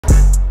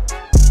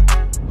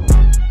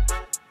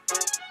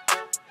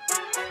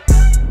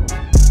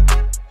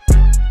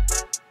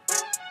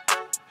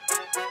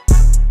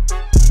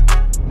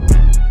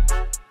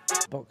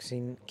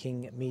Boxing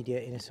King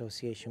Media in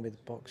association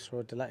with Box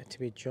Road. Delighted to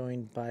be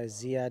joined by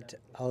Ziyaad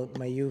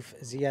Almayouf.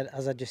 Ziyaad,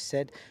 as I just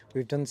said,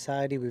 we've done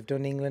Saudi, we've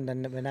done England,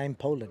 and we're now in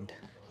Poland.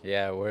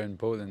 Yeah, we're in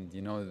Poland.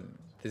 You know,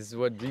 this is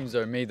what dreams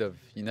are made of.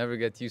 You never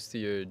get used to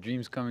your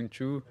dreams coming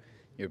true,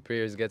 your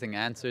prayers getting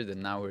answered,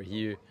 and now we're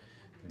here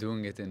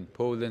doing it in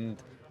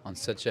Poland on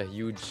such a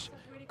huge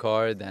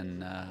card.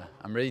 And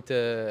I'm ready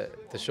to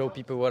show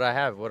people what I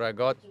have, what I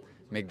got,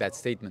 make that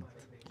statement.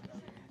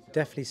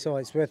 Definitely so.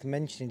 It's worth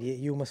mentioning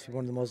you must be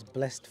one of the most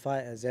blessed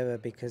fighters ever,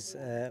 because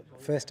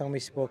first time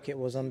we spoke it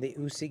was on the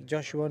Usyk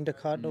Joshua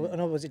undercard.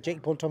 No, was it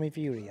Jake Paul Tommy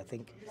Fury, I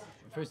think?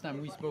 First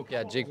time we spoke,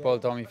 yeah, Jake Paul,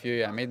 Tommy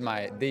Fury. I made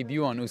my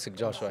debut on Usyk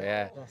Joshua,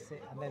 yeah. That's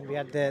it. And then we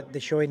had the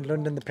show in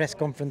London, the press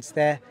conference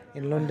there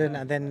in London,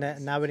 and then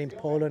now we're in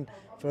Poland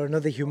for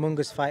another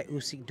humongous fight,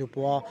 Usyk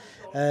Dubois.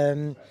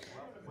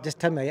 Just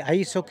tell me, are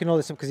you soaking all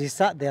this up because you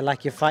sat there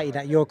like you're fighting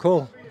at your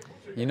call?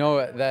 You know,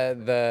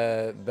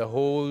 the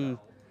whole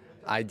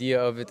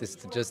idea of it is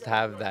to just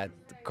have that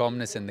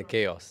calmness in the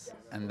chaos,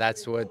 and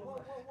that's what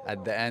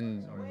at the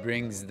end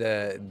brings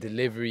the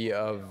delivery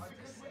of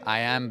I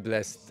am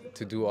blessed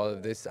to do all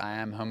of this, I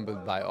am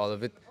humbled by all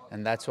of it,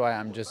 and that's why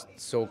I'm just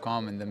so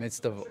calm in the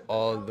midst of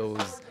all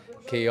those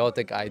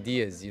chaotic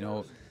ideas. You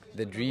know,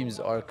 the dreams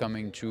are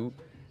coming true,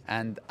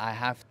 and I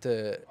have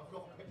to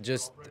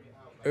just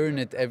earn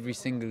it every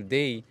single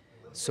day,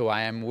 so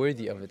I am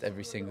worthy of it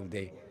every single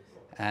day.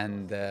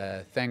 And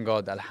thank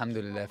God,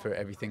 Alhamdulillah, for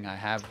everything I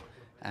have,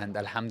 and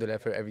Alhamdulillah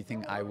for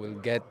everything I will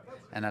get,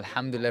 and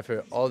Alhamdulillah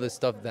for all the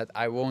stuff that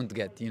I won't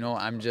get. You know,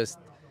 I'm just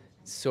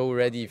so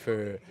ready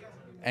for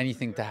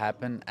anything to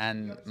happen,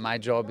 and my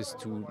job is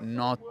to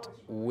not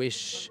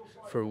wish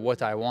for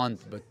what I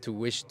want, but to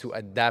wish to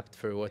adapt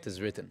for what is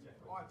written.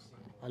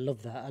 I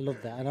love that. I love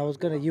that.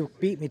 And you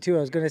beat me too.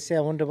 I was going to say, I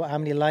wonder how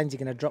many lines you're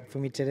going to drop for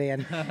me today,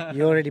 and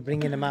you're already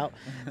bringing them out.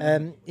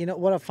 You know,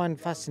 what I find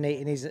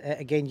fascinating is,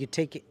 again, you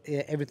take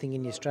everything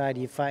in your stride.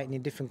 You're fighting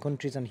in different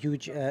countries on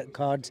huge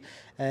cards,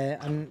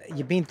 and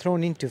you're being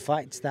thrown into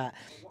fights that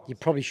you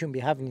probably shouldn't be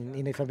having,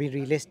 you know, if I be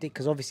realistic,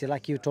 because obviously,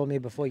 like you told me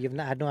before, you've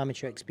not had no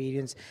amateur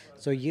experience,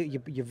 so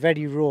you're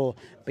very raw,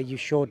 but you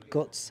showed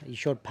guts, you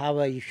showed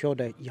power, you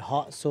showed your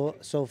heart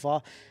so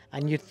far,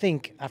 and you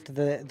think after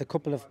the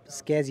couple of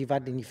scares you've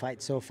had in your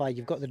fight so far,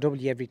 you've got the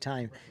W every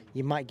time,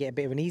 you might get a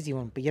bit of an easy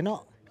one, but you're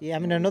not. Yeah, I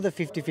mean, another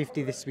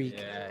 50-50 this week.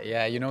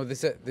 Yeah. You know,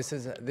 this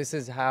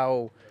is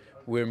how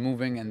we're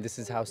moving, and this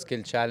is how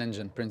Skill Challenge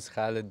and Prince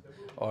Khalid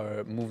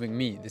are moving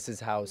me. This is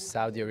how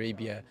Saudi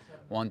Arabia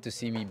want to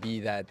see me be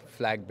that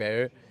flag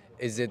bearer.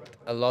 Is it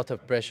a lot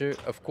of pressure?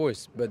 Of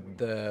course, but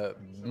the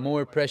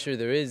more pressure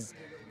there is,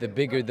 the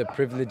bigger the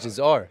privileges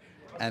are.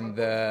 And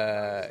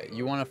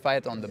you want to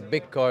fight on the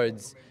big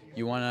cards,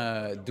 you want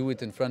to do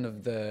it in front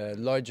of the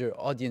larger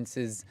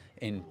audiences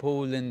in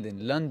Poland,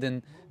 in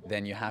London,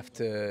 then you have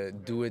to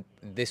do it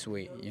this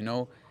way, you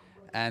know?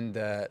 And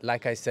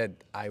like I said,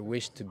 I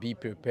wish to be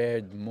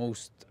prepared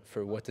most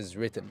for what is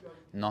written,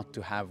 not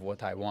to have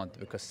what I want,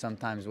 because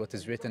sometimes what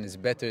is written is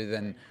better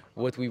than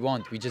what we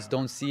want. We just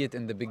don't see it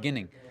in the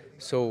beginning.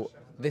 So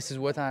this is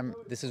what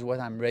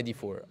I'm ready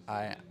for.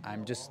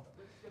 I'm just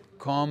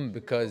calm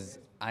because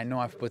I know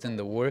I've put in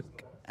the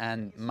work,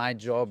 and my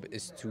job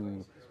is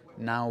to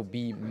now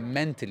be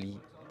mentally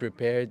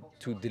prepared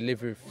to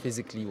deliver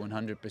physically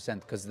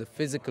 100%, because the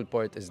physical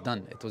part is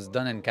done. It was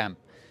done in camp.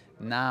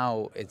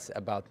 Now it's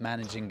about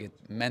managing it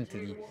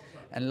mentally.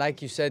 And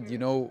like you said, you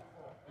know,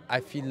 I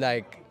feel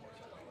like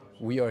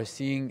we are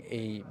seeing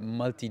a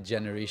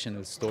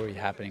multi-generational story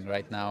happening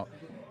right now.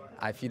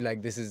 I feel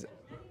like this is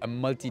a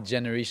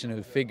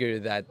multi-generational figure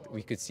that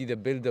we could see the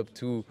build-up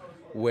to,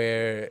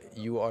 where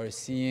you are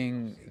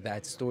seeing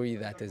that story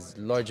that is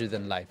larger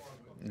than life,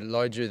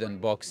 larger than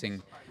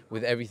boxing,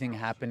 with everything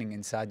happening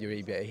in Saudi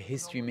Arabia, a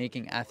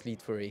history-making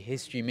athlete for a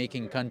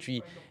history-making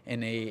country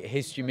in a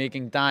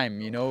history-making time,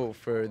 you know,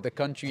 for the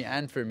country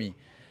and for me.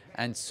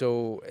 And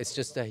so it's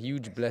just a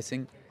huge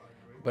blessing.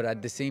 But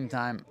at the same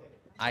time,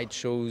 I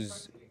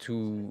chose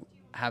to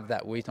have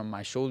that weight on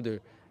my shoulder,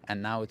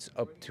 and now it's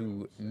up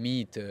to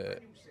me to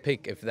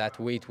pick if that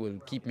weight will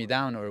keep me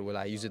down or will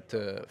I use it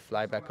to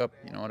fly back up.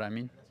 You know what I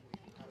mean?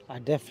 I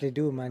definitely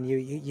do, man.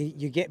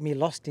 You get me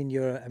lost in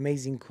your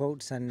amazing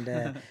quotes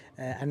and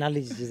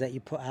analogies that you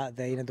put out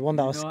there. You know, the one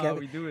that I was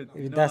scared.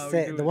 That's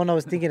it. The one I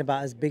was thinking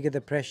about is bigger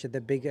the pressure, the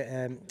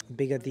bigger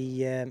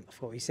the. I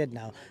forgot what you said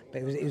now,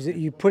 but it was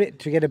you put it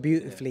together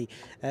beautifully.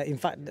 In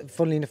fact,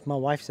 funnily enough, my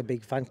wife's a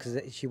big fan because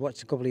she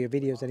watched a couple of your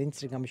videos on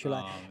Instagram.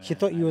 She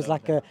thought you was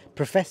like a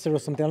professor or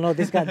something. I know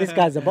this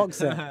guy's a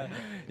boxer.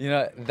 You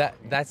know,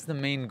 that's the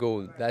main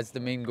goal. That's the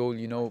main goal.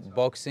 You know,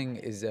 boxing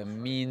is a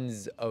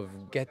means of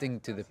getting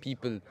to the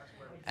people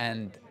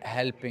and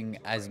helping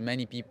as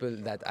many people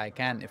that I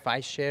can. If I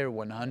share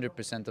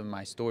 100% of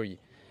my story,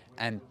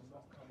 and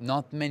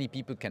not many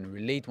people can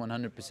relate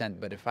 100%,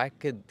 but if I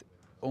could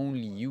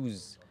only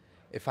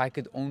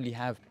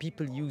have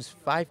people use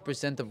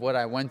 5% of what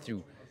I went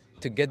through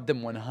to get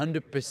them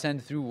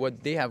 100% through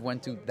what they have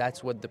went through,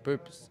 that's what the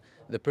purpose.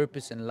 The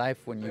purpose in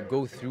life, when you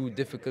go through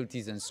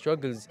difficulties and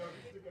struggles,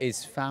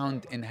 is found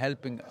in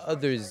helping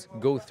others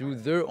go through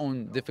their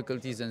own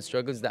difficulties and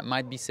struggles that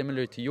might be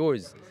similar to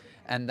yours.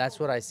 And that's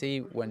what I say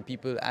when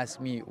people ask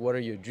me, what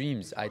are your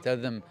dreams? I tell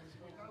them,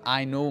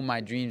 I know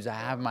my dreams, I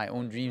have my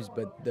own dreams,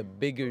 but the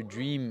bigger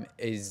dream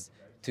is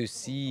to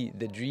see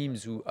the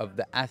dreams of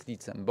the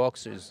athletes and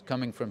boxers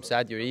coming from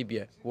Saudi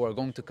Arabia who are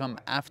going to come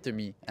after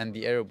me, and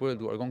the Arab world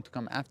who are going to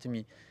come after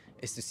me,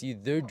 is to see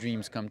their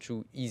dreams come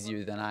true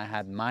easier than I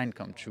had mine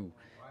come true.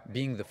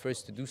 Being the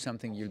first to do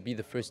something, you'll be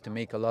the first to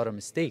make a lot of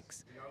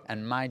mistakes.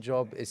 And my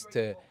job is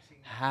to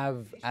have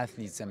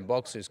athletes and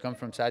boxers come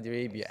from Saudi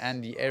Arabia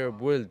and the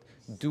Arab world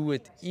do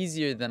it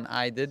easier than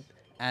I did,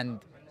 and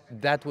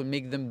that will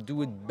make them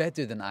do it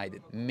better than I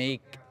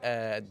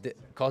did,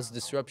 cause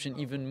disruption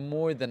even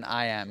more than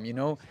I am, you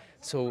know.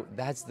 So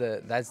that's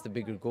the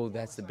bigger goal,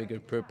 that's the bigger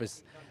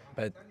purpose.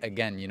 But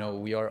again, you know,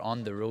 we are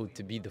on the road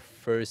to be the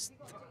first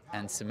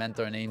and cement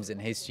our names in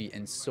history,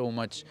 and so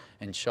much,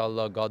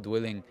 inshallah, God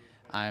willing,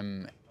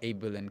 I'm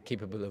able and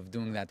capable of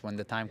doing that when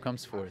the time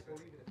comes for it.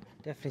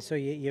 Definitely. So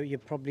you're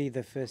probably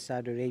the first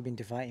Saudi Arabian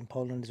to fight in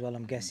Poland as well,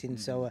 I'm guessing.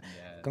 So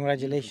Yeah,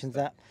 congratulations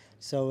that.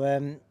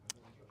 So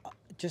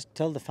just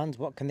tell the fans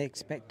what can they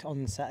expect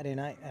on Saturday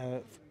night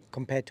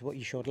compared to what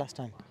you showed last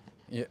time.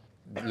 yeah.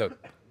 Look,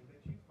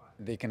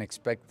 they can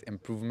expect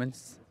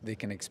improvements. They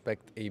can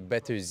expect a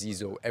better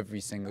Zizo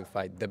every single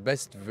fight. The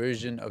best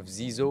version of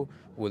Zizo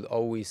will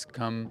always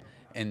come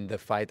in the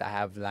fight I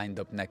have lined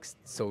up next.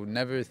 So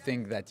never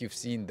think that you've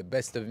seen the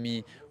best of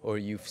me or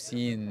you've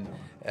seen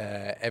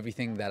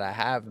everything that I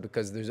have,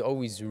 because there's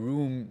always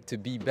room to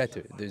be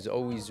better. There's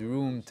always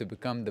room to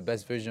become the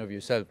best version of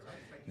yourself.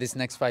 This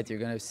next fight, you're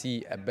going to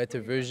see a better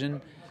version,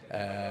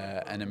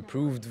 an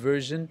improved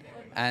version,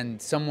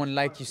 and someone,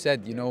 like you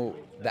said, you know,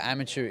 the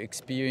amateur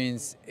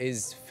experience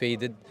is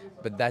faded,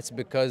 but that's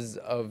because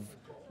of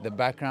the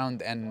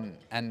background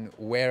and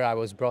where I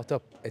was brought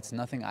up. It's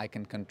nothing I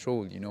can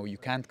control. You know, you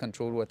can't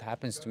control what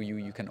happens to you.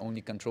 You can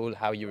only control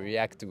how you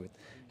react to it.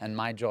 And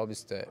my job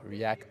is to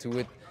react to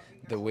it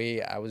the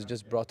way I was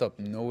just brought up.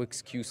 No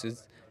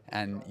excuses,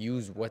 and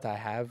use what I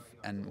have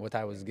and what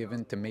I was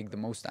given to make the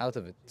most out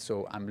of it.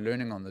 So I'm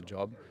learning on the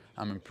job.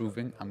 I'm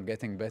improving. I'm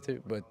getting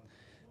better. But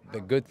the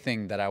good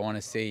thing that I want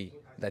to say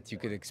that you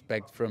could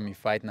expect from me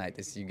fight night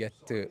is you get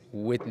to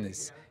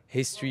witness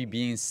history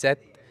being set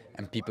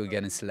and people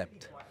getting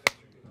slept.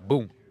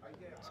 Boom.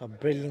 So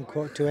brilliant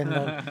quote to end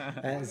on.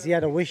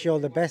 Ziyaad, I wish you all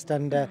the best,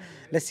 and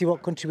let's see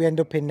what country we end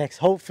up in next.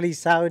 Hopefully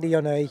Saudi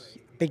on a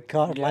big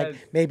card, like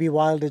maybe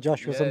Wilder,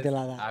 Joshua, something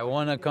like that. I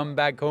want to come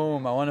back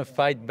home. I want to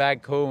fight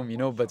back home, you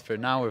know, but for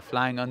now we're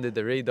flying under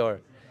the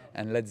radar,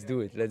 and let's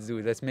do it. Let's do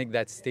it. Let's make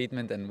that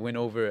statement and win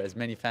over as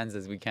many fans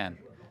as we can.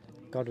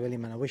 God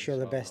willing, man. I wish you all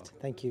the best.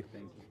 Thank you.